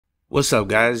What's up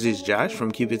guys, it's Josh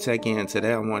from KeepItTechie, and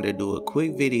today I wanted to do a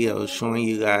quick video showing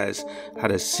you guys how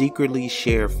to secretly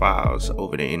share files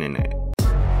over the internet.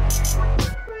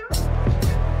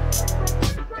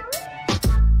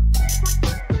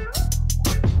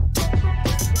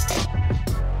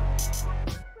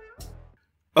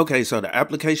 Okay, so the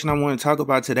application I want to talk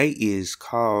about today is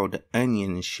called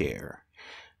OnionShare.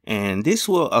 And this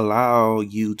will allow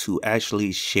you to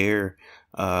actually share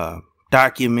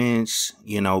documents,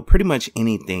 pretty much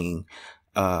anything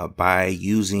by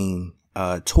using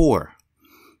Tor.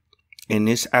 In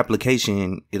this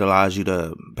application, it allows you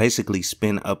to basically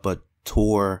spin up a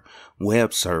Tor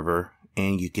web server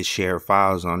and you can share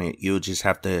files on it. You'll just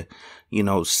have to,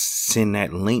 send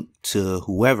that link to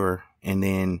whoever, and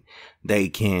then they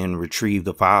can retrieve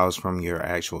the files from your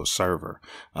actual server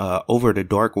over the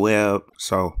dark web.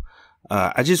 So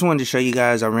I just wanted to show you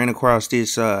guys, I ran across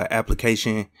this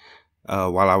application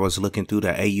while I was looking through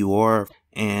the AUR,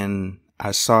 and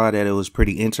I saw that it was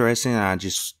pretty interesting. I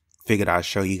just figured I'd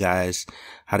show you guys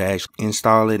how to actually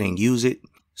install it and use it.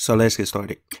 So let's get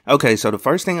started. Okay, so the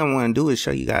first thing I want to do is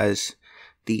show you guys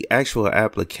the actual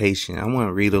application. I want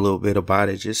to read a little bit about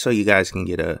it just so you guys can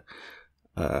get a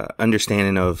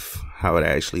understanding of how it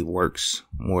actually works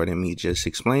more than me just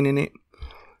explaining it.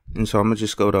 And so I'm gonna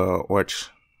just go to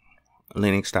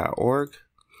archlinux.org,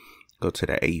 go to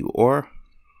the AUR,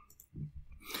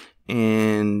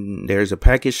 and there's a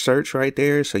package search right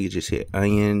there. So you just hit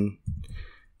OnionShare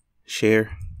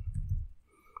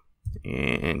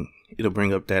and it'll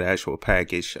bring up that actual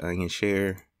package,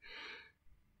 OnionShare.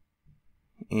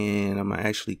 And I'm gonna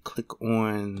actually click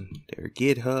on their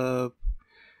GitHub,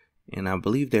 and I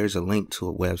believe there's a link to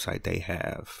a website they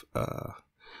have.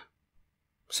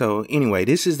 So anyway,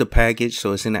 this is the package.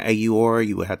 So it's in the AUR.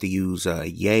 You would have to use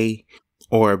Yay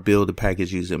or build the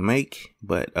package using Make.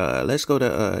 But let's go to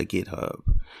GitHub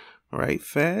right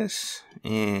fast.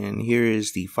 And here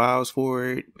is the files for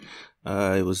it.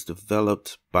 It was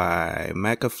developed by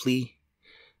McAfee.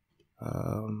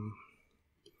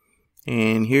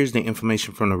 And here's the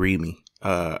information from the README.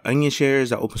 OnionShare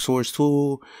is an open source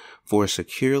tool for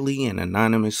securely and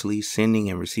anonymously sending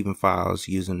and receiving files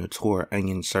using the Tor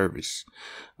Onion service.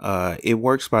 It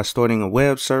works by starting a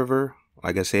web server,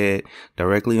 like I said,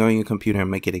 directly on your computer and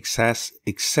make it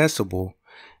accessible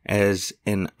as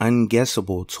an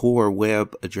unguessable Tor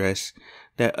web address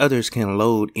that others can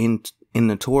load in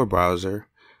the Tor browser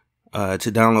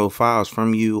to download files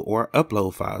from you or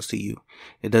upload files to you.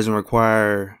 It doesn't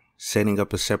require setting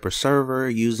up a separate server,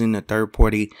 using a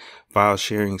third-party file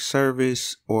sharing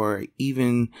service, or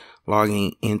even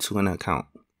logging into an account.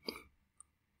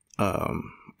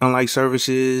 Unlike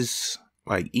services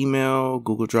like email,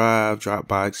 Google Drive,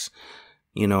 Dropbox,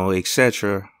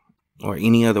 etc., or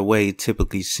any other way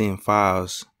typically send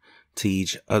files to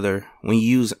each other, when you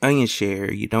use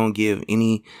OnionShare, you don't give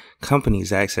any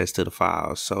companies access to the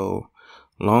files, so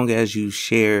long as you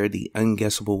share the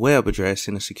unguessable web address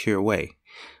in a secure way.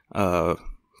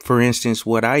 For instance,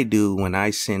 what I do when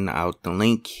I send out the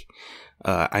link,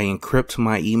 I encrypt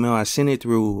my email. I send it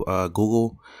through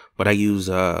Google, but I use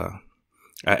an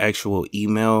actual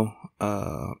email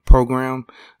program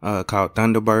called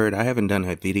Thunderbird. I haven't done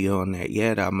a video on that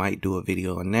yet. I might do a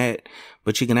video on that,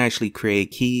 but you can actually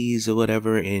create keys or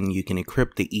whatever, and you can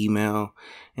encrypt the email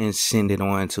and send it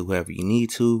on to whoever you need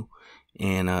to.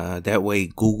 And that way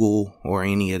Google or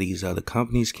any of these other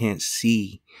companies can't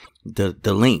see the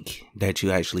link that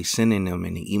you actually sending them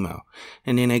in the email.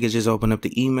 And then they can just open up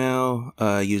the email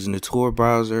using the Tor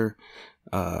browser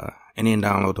and then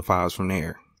download the files from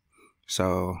there.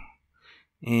 So,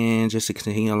 and just to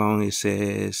continue along, it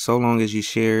says, so long as you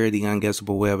share the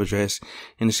unguessable web address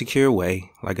in a secure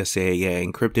way, like I said,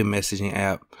 encrypted messaging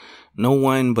app, no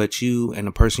one but you and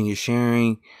the person you're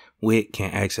sharing with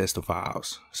can access the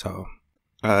files. So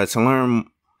to learn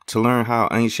how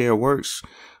OnionShare works,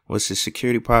 what's the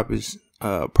security properties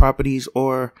and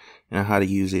how to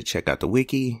use it, check out the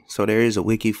wiki. So there is a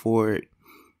wiki for it,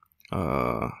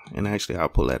 and actually I'll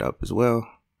pull that up as well.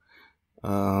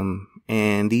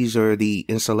 And these are the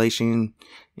installation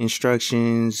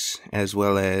instructions as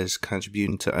well as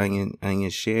contributing to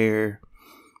OnionShare.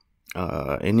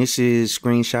 And this is a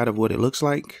screenshot of what it looks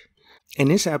like. In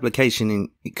this application,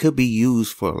 it could be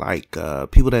used for like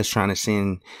people that's trying to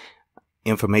send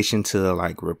information to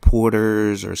like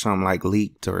reporters or something, like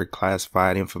leaked or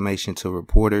classified information to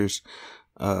reporters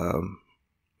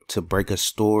to break a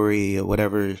story or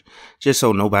whatever, just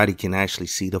so nobody can actually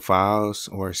see the files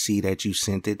or see that you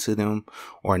sent it to them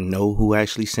or know who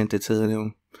actually sent it to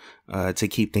them, to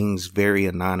keep things very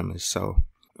anonymous. So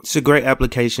it's a great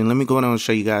application. Let me go on and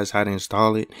show you guys how to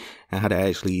install it and how to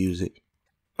actually use it.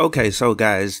 Okay, so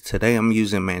guys, today I'm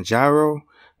using Manjaro,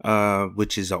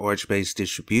 which is an Arch-based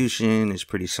distribution. It's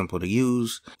pretty simple to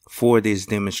use for this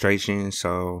demonstration.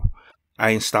 So I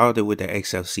installed it with the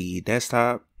XFCE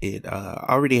desktop. It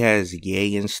already has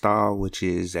Yay installed, which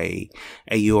is a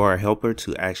AUR helper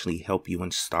to actually help you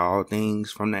install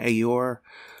things from the AUR.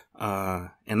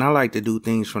 And I like to do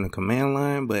things from the command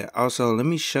line, but also let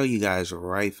me show you guys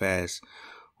right fast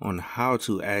on how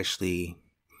to actually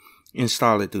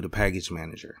install it through the package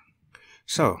manager.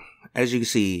 So as you can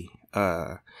see,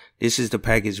 this is the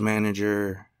package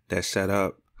manager that's set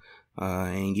up,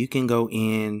 and you can go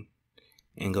in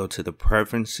and go to the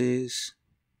preferences.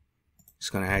 It's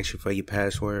going to ask you for your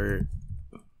password.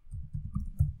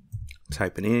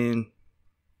 Type it in.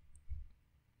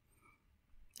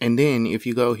 And then if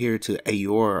you go here to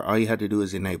AUR, all you have to do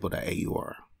is enable the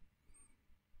AUR.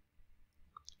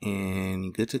 And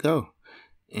you're good to go.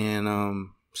 And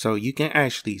so you can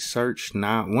actually search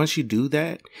now. Once you do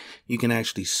that, you can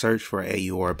actually search for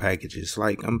AUR packages.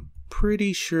 Like, I'm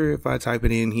pretty sure if I type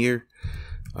it in here,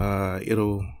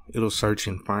 it'll search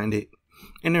and find it.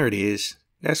 And there it is.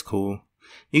 That's cool.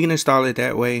 You can install it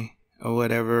that way or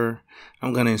whatever.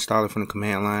 I'm going to install it from the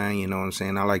command line. You know what I'm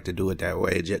saying? I like to do it that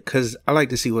way just because I like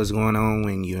to see what's going on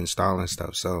when you're installing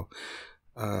stuff. So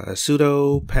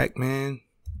sudo pacman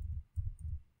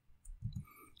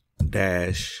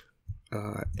dash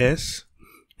S,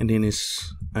 and then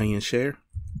it's OnionShare,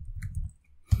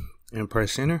 and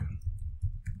press enter.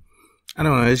 I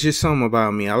don't know, it's just something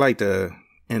about me. I like to,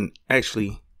 and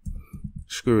actually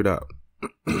screwed up.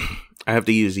 I have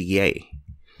to use a Yay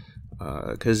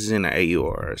because it's in the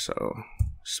AUR, so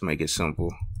just make it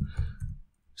simple.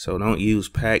 So don't use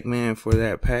Pacman for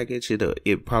that package.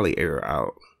 It probably error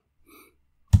out.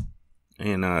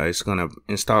 And it's going to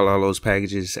install all those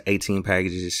packages, 18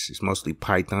 packages. It's mostly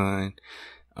Python.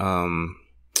 And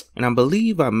I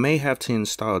believe I may have to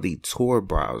install the Tor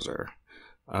browser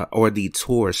or the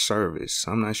Tor service.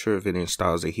 I'm not sure if it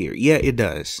installs it here. Yeah, it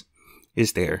does.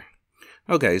 It's there.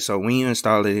 Okay, so when you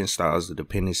install it, it installs the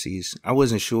dependencies. I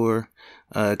wasn't sure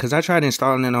because I tried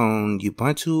installing it on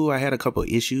Ubuntu. I had a couple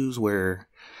issues where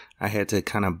I had to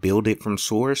kind of build it from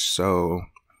source. So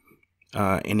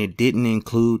and it didn't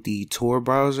include the Tor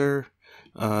browser.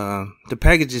 The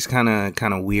package is kind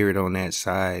of weird on that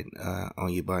side on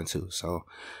Ubuntu. So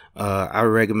I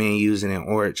recommend using an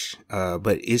Arch,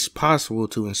 but it's possible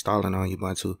to install it on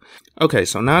Ubuntu. Okay,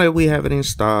 so now that we have it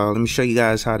installed, let me show you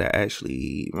guys how to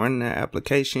actually run that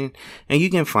application. And you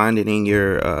can find it in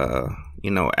your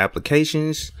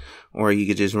applications, or you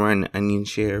could just run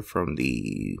OnionShare from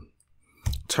the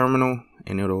terminal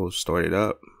and it'll start it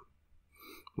up.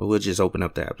 But we'll just open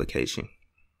up the application.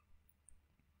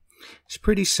 It's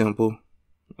pretty simple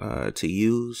to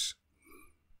use.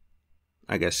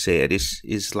 Like I said,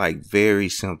 it's like very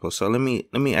simple. So let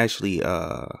me actually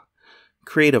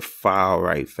create a file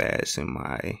right fast in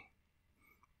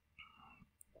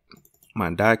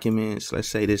my documents. Let's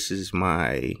say this is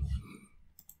my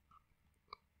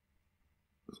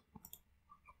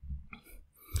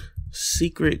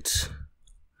secret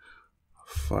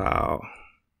file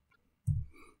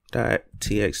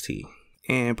 .txt,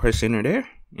 and press enter there,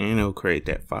 and it'll create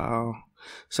that file.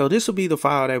 So this will be the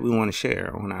file that we want to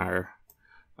share on our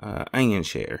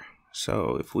OnionShare.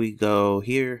 So if we go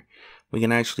here, we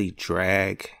can actually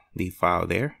drag the file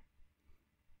there.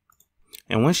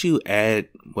 And once you add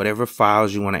whatever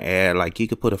files you want to add, like you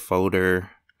could put a folder.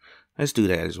 Let's do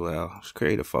that as well. Let's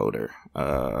create a folder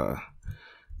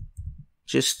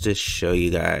just to show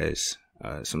you guys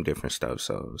some different stuff.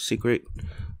 So secret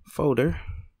folder.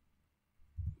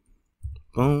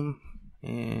 Boom,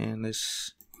 and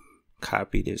let's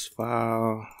copy this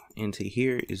file into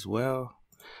here as well.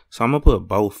 So I'm gonna put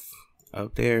both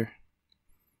up there.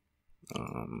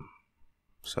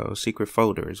 So secret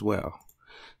folder as well.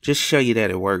 Just show you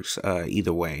that it works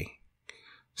either way.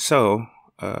 So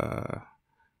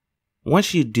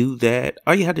once you do that,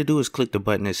 all you have to do is click the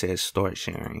button that says start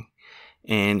sharing,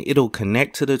 and it'll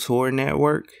connect to the Tor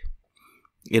network.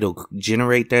 It'll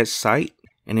generate that site,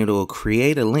 and it'll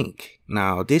create a link.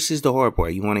 Now, this is the hard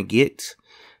part. You want to get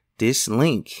this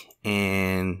link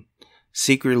and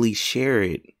secretly share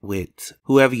it with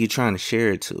whoever you're trying to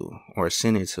share it to or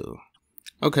send it to.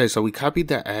 Okay, so we copied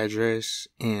the address,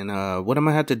 and what I'm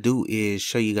gonna have to do is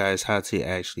show you guys how to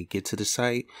actually get to the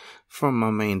site from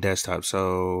my main desktop.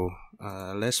 So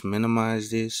let's minimize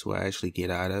this. We'll actually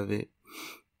get out of it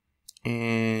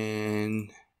and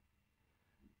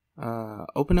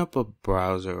open up a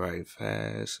browser right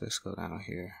fast. Let's go down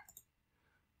here.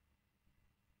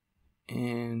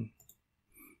 And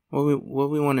what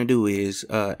we want to do is,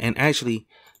 and actually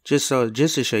just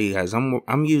to show you guys,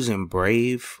 I'm using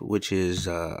Brave, which is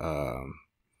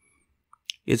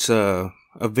it's a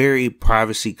very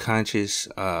privacy conscious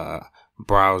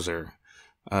browser.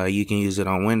 You can use it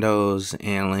on Windows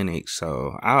and Linux,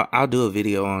 so I'll do a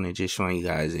video on it just showing you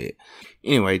guys it.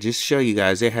 Anyway, just to show you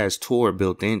guys, it has Tor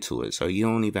built into it, so you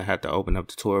don't even have to open up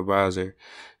the Tor browser.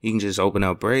 You can just open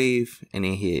up Brave and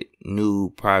then hit new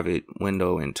private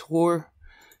window in Tor,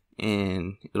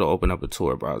 and it'll open up a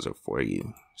Tor browser for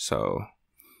you. So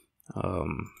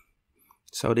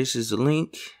so this is the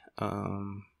link.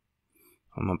 I'm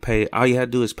gonna pay. All you have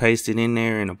to do is paste it in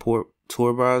there in a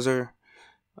Tor browser,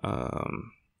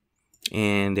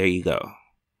 and there you go.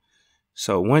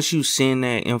 So once you send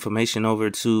that information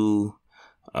over to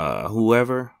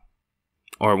whoever,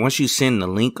 or once you send the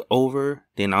link over,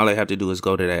 then all they have to do is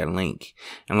go to that link.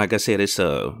 And like I said, it's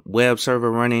a web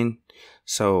server running,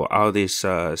 so all this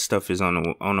stuff is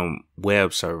on a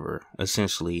web server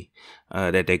essentially,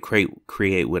 that they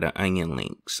create with an Onion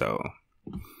link. So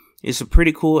it's a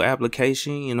pretty cool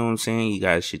application, you know what I'm saying? You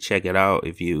guys should check it out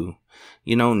if you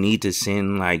need to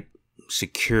send like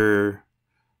secure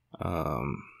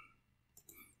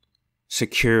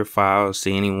files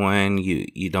to anyone.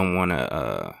 You don't want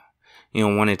to you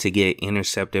don't want it to get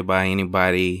intercepted by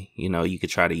anybody. You could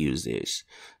try to use this.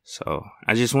 So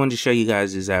I just wanted to show you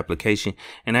guys this application.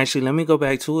 And actually, let me go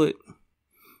back to it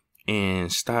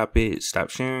and stop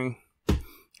sharing.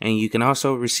 And you can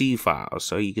also receive files,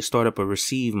 so you can start up a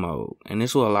receive mode, and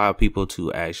this will allow people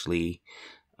to actually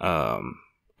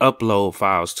upload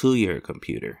files to your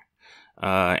computer.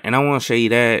 And I want to show you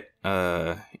that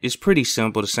it's pretty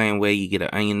simple. The same way you get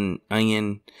an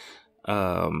Onion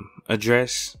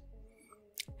address,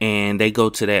 and they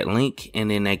go to that link, and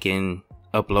then they can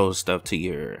upload stuff to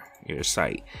your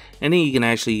site, and then you can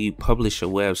actually publish a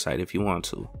website if you want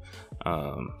to.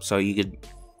 So you could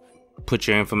put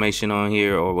your information on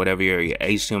here or whatever, your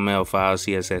HTML files,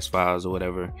 CSS files, or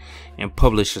whatever, and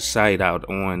publish a site out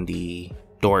on the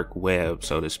dark web,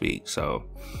 so to speak. So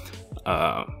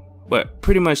but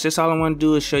pretty much that's all I want to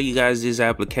do is show you guys this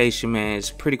application, man.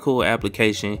 It's a pretty cool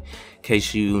application in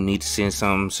case you need to send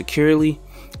something securely,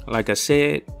 like I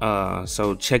said.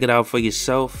 So check it out for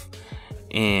yourself,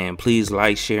 and please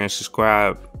like, share, and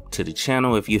subscribe to the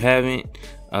channel if you haven't,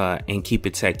 and keep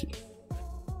it techie.